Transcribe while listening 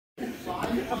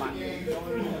Come on.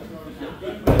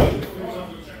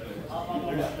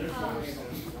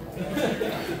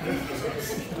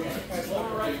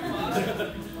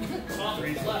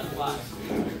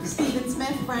 Stephen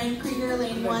Smith, Brian Krieger,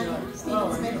 lane 1.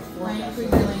 Stephen Smith, Brian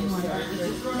Krieger, lane 1.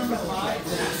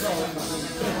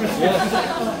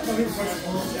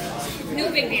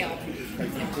 No big deal.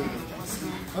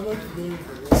 I like to be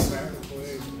sad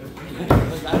play.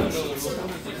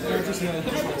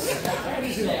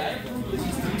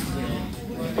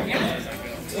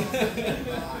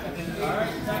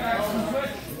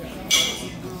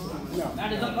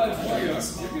 That is up by 4 yards.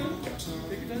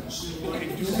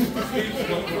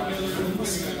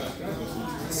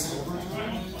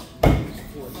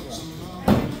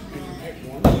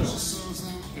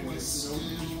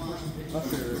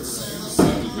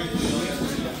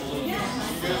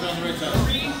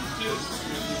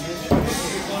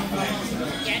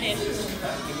 Get it.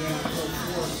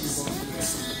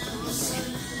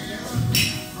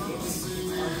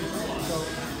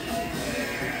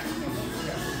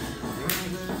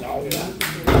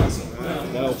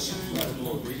 No.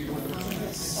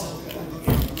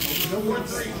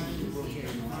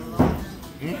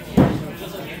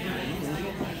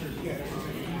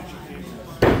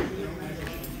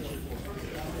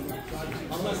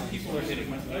 Unless people are hitting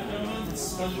my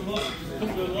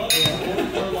good luck.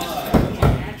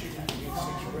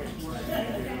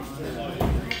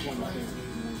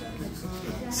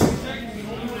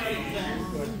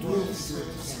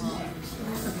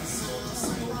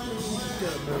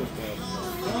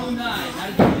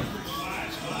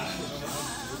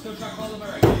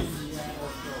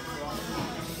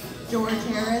 George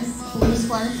Harris, blue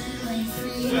scarf, lane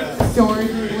 3. George,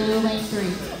 blue, lane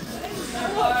 3.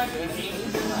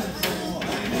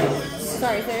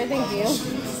 Sorry, Sarah, thank you.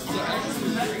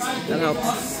 That helps.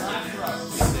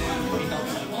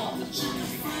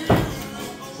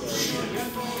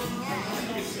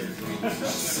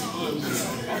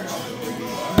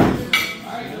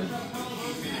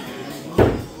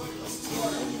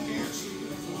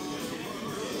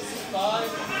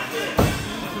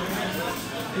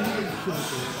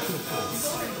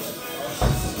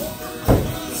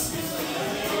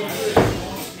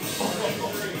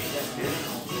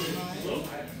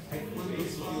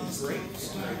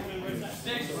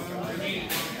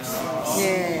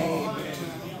 Yay.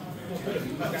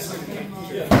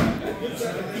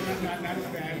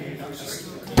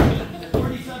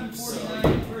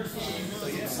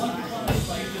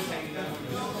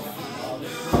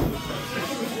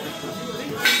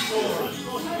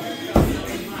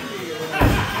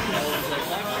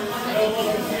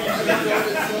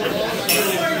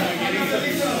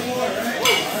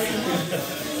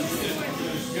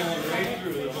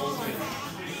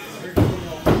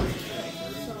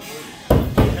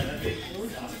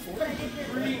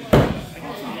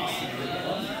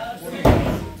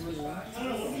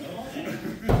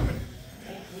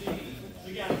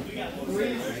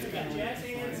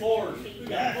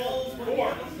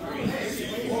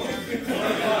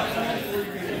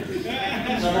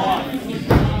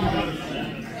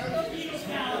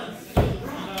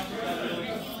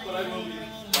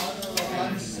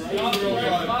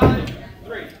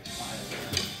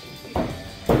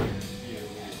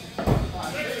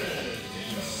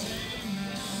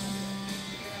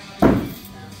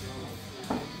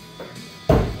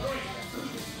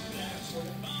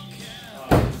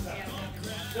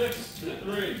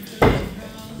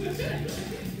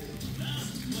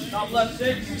 Top left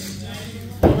 6.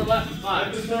 Over left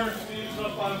 5. This turn speeds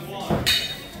up 5-1.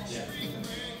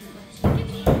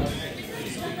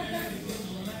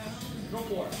 Go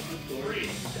for it. 3.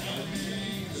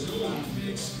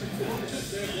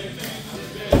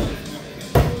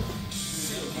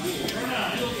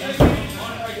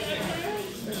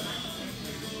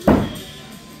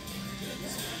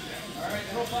 Alright,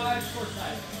 go 5, short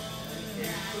side.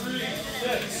 3,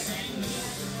 6.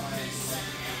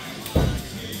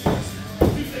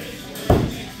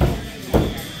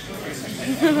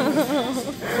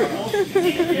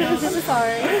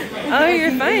 Sorry. Oh,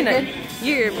 you're fine.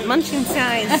 You're munching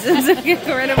sides. It's okay,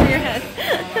 go right over your head.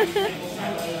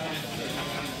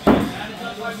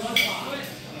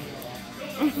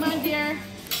 Come on, dear.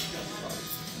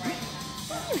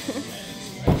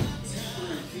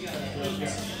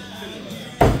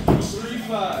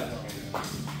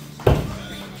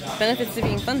 Benefits to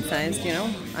being fun-sized, you know.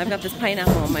 I've got this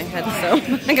pineapple on my head, so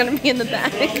I'm gonna be in the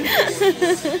back.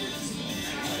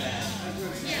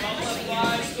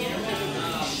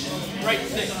 Right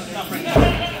 6, top right.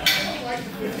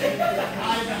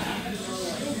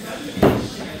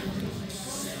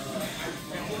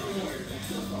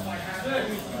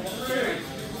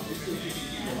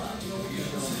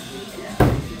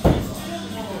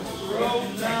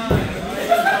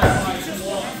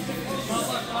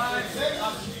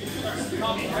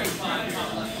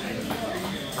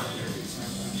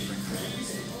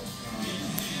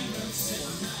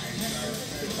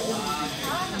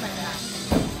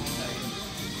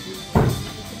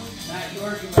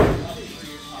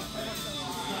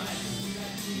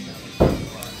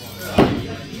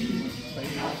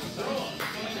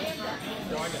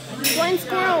 Blind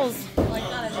squirrels.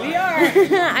 We are.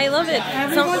 I love it.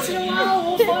 Every once in a while,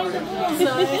 we'll find a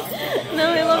bullseye. No,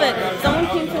 I love it. Someone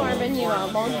came to our venue,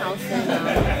 Longhouse,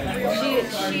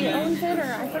 and she owns it,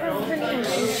 or I forgot her name.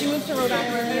 She moved to Rhode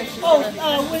Island. And she's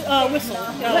Whistle.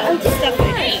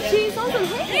 Stephanie. She's awesome.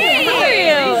 Hey, how are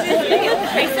you?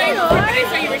 I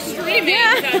saw you were streaming, so I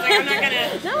was like, I'm not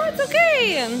gonna. No, it's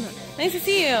okay. Nice to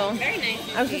see you. Very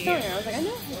nice. I was just telling her. I was like, I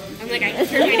know. I'm like, I can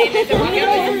turn my name into one.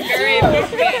 Very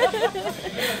appropriate.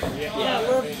 Yeah,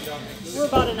 we're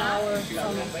about an hour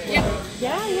from. Yep.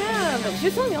 Yeah. But she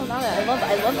was telling me all about it. I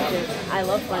love it. I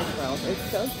love blind squirrels.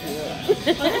 It's so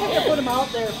cute. I have to put them out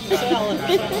there for sale.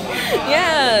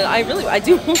 Yeah, I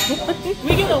do.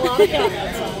 We get a lot of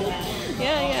comments on that.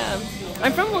 Yeah.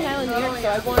 I'm from Long Island, New York, so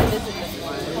I want to visit this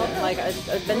one. Like,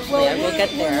 eventually I will get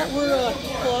there. We're a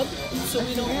club, so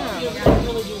we don't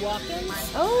really do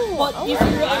walk-ins. Oh, But if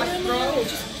you're ever in the area,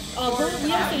 just we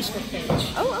have a Facebook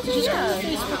page. Oh, okay, Just go to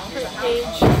the Facebook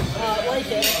page, like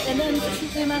it, and then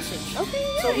shoot me a message.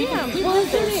 Okay, So we yeah. can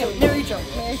live there soon. Mary Jo.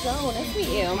 Mary Jo, nice to meet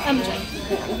you. MJ.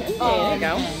 There you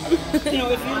go. You know,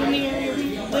 if you're in the area, we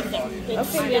live there.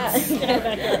 It's Okay, yeah. in our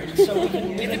backyard, so we can.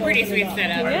 It's a pretty sweet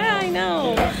setup. Yeah, I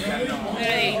know.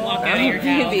 Literally walk out of your house.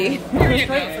 Maybe. It's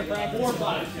great for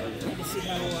practice. To see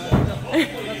how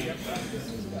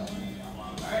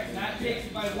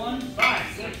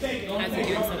How's it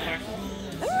doing so far?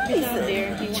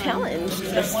 He's challenged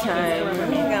this time.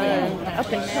 We got an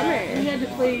up and we comer. had to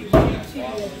play two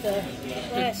at the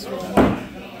last one.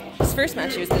 His first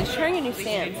match, he was trying a new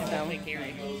stance. So.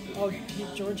 Oh,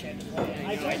 George had to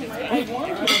play. I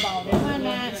warned him about it. And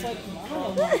it's like,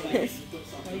 oh, what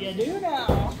do you do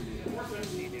now?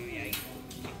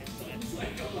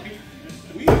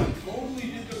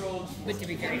 But to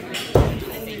be very honest, I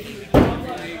think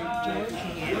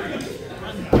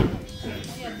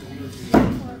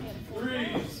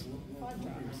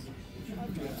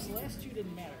The last two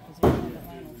didn't matter because they were on the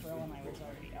final throw and I was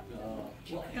already up.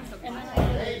 And then I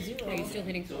hit a zero. are you still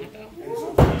hitting flat though?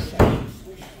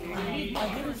 I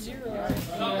hit a zero.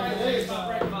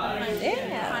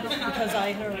 Yeah. Because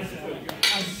I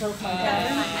broke my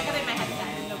pattern. I got in my headset.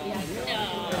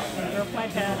 I broke my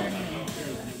pattern.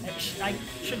 And I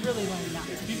should really learn not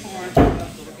to. People aren't.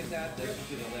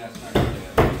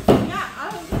 Yeah, I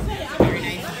was gonna say, I'm Very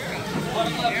nice.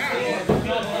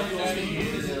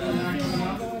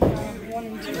 One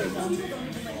and two of them.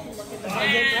 I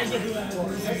get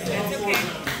whoever. That's okay.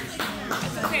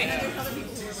 That's okay.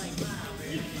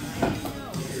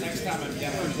 Next time I'm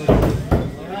definitely.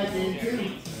 Alright, game two.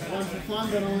 One for fun,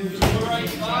 but only two. Right,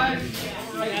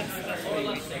 5. That's what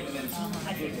we say.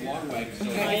 Long way. So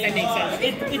That makes sense.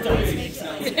 It does make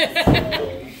sense.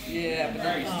 yeah, but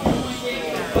very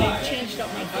They changed up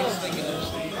my face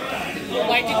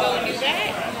Why'd you go and do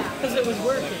that? because it was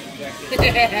working.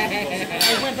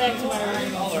 I went back to my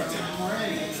room.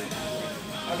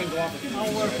 I've been going for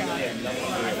I'll work on it.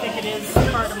 I think it is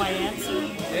part of my answer.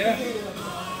 yeah.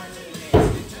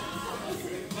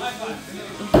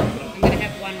 I'm gonna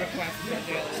have one request for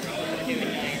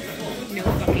no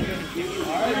fucking computer.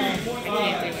 I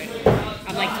can't do it.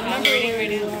 I'm like, I'm operating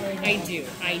right now. I do.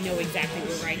 I know exactly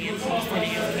where I am. So I was going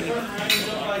to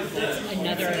ask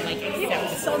another, like,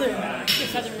 acceptable. Southern Rock.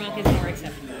 Southern Rock is more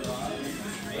acceptable.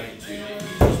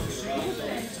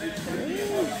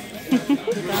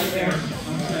 Down there.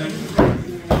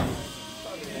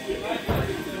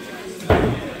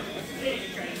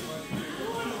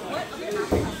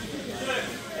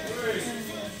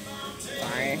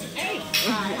 Sorry. Hey,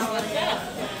 what's up?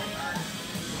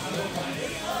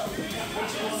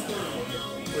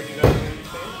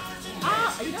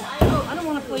 I don't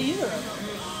want to play either of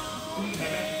them.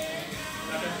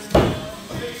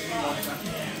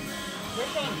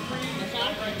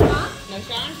 No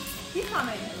Sean? He's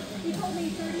coming. He told me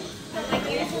 30. But like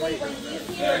usually when he's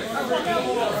here, or when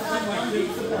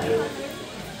he's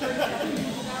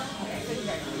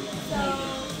so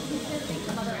he's gonna take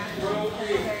some other action.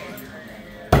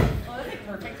 Oh, that's like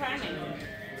perfect timing.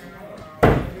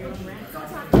 Go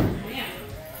talk to him. Yeah.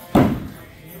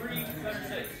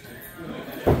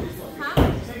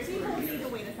 Huh? He told me to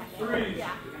wait a second.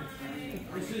 Yeah.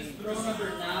 This is throw number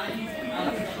 9.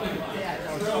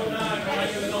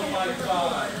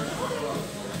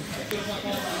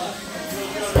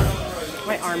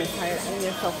 My arm is tired. I need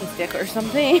a selfie stick or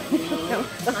something.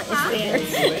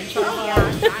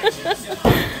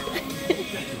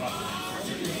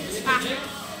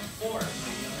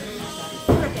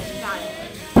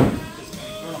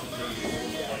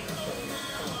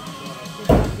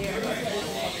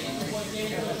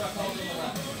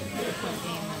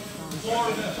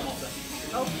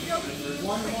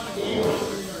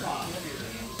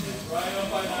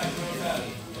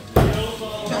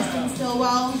 Justin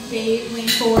Stillwell, Dave, lane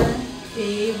 4.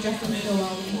 Dave, Justin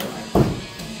Stillwell, lane 4.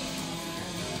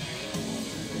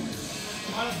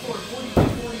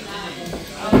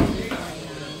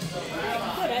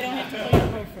 Good, I don't have to play your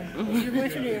boyfriend. Your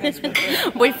boyfriend or your husband?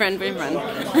 Boyfriend.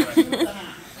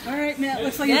 All right, Matt,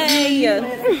 looks like Yay!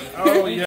 Oh, yeah.